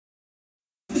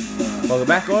Welcome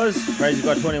back, guys.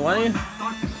 Crazyguy21 here.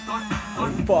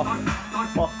 Fuck,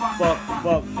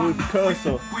 with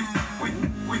cursor.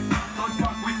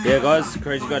 Yeah, guys,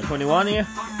 Crazyguy21 here.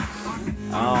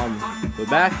 We're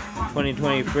back,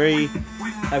 2023.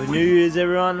 Happy New Year's,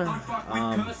 everyone.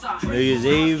 New Year's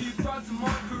Eve.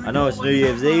 I know it's New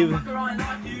Year's Eve.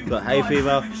 Got hay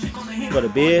fever. Got a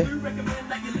beer.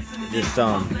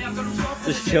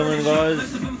 Just chilling,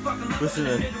 guys.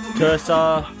 Listening to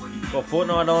Cursor. Got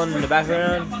Fortnite on in the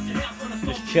background.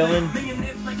 Just chilling.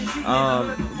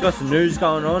 Got some news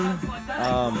going on.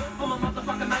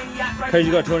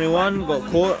 Crazyguy21 got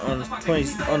caught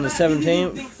on the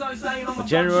 17th of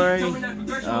January. In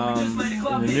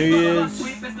the New Year's.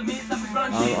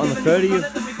 On the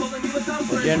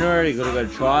 30th of January, got to go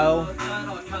to trial.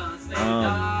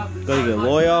 Got to get a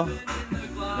lawyer.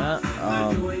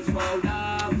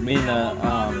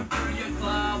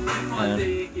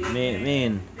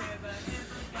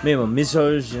 Me and my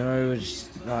missos, you know, we're just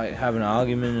like having an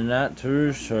argument and that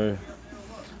too, so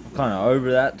I'm kind of over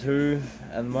that too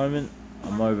at the moment.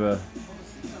 I'm over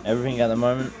everything at the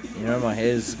moment, you know. My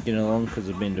hair's getting long because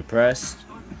I've been depressed,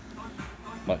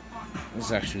 but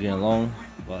it's actually getting long,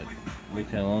 like look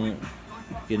how long it's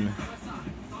getting.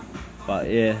 But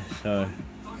yeah, so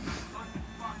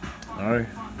no,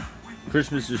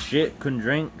 Christmas was shit, couldn't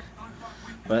drink,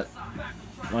 but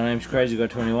my name's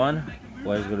Crazyguy21.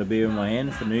 Always got a beer in my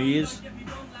hand for New Year's.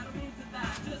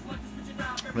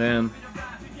 Man,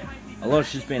 a lot of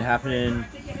shit's been happening.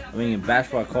 I'm being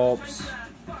bashed by cops.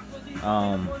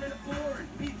 And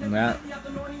that.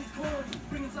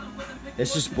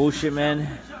 It's just bullshit, man.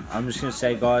 I'm just gonna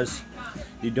say, guys,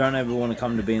 you don't ever want to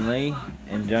come to Beenlee,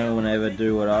 and you don't want to ever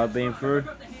do what I've been through.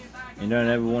 You don't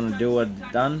ever want to do what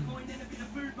I've done.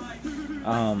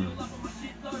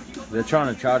 They're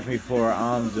trying to charge me for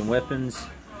arms and weapons,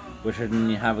 which I didn't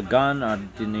even have a gun, I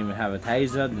didn't even have a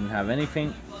taser, didn't have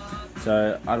anything.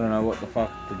 So I don't know what the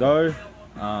fuck to go.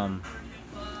 Yeah,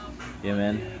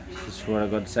 man, this is what I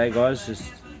got to say, guys.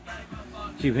 Just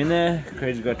keep in there.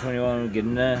 Crazyguy21 will get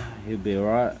in there. He'll be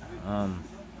alright.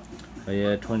 But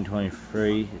yeah,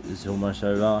 2023 is almost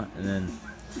over, and then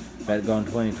about to go in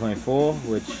 2024,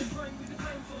 which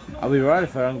I'll be right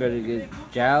if I don't go to get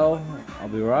jail. I'll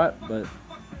be right, but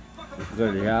if I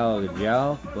go to jail, I'll go to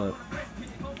jail. But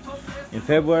in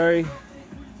February,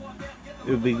 it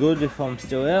would be good if I'm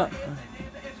still out.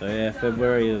 So yeah,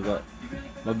 February I've got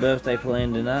my birthday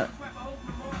planned and that.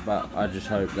 But I just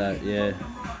hope that, yeah,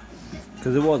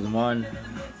 because it wasn't mine.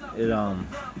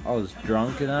 I was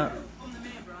drunk and that.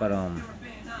 But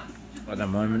at the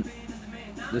moment,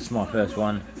 this is my first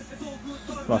one.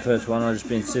 I've just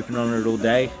been sipping on it all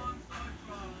day.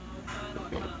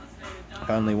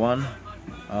 Only one.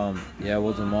 Yeah, it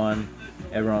wasn't mine.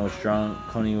 Everyone was drunk.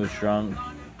 Connie was drunk.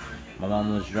 My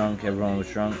mum was drunk. Everyone was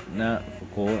drunk. Nah, for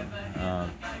court.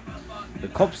 The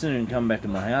cops didn't come back to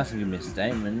my house and give me a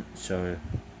statement. So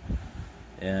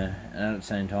yeah, and at the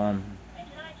same time,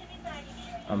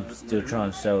 I'm still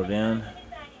trying to settle down.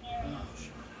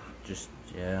 Just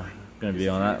yeah, gonna be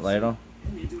on that later.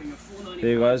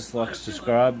 There you guys, like,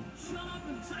 subscribe.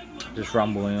 Just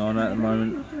rumbling on at the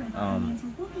moment.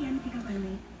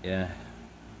 Yeah.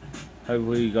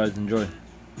 Hopefully you guys enjoy.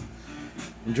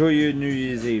 Enjoy your New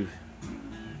Year's Eve.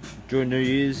 Enjoy New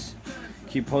Year's.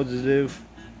 Keep positive.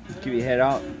 Keep your head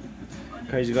up.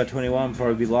 Crazyguy21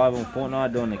 probably be live on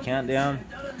Fortnite doing the countdown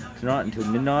tonight until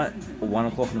midnight or 1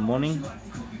 o'clock in the morning.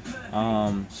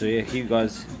 So yeah, keep you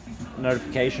guys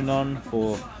notification on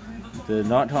for the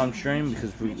nighttime stream,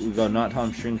 because we got a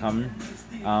nighttime stream coming.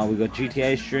 We got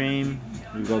GTA stream.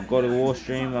 We got God of War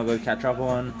stream. I got to catch up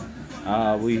on.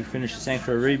 We finished the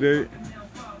Sanctuary reboot.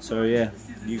 So yeah,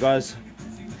 you guys,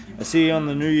 I'll see you on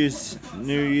the New Year's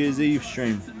Eve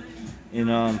stream in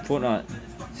Fortnite.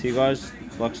 See you guys.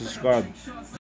 Like, subscribe.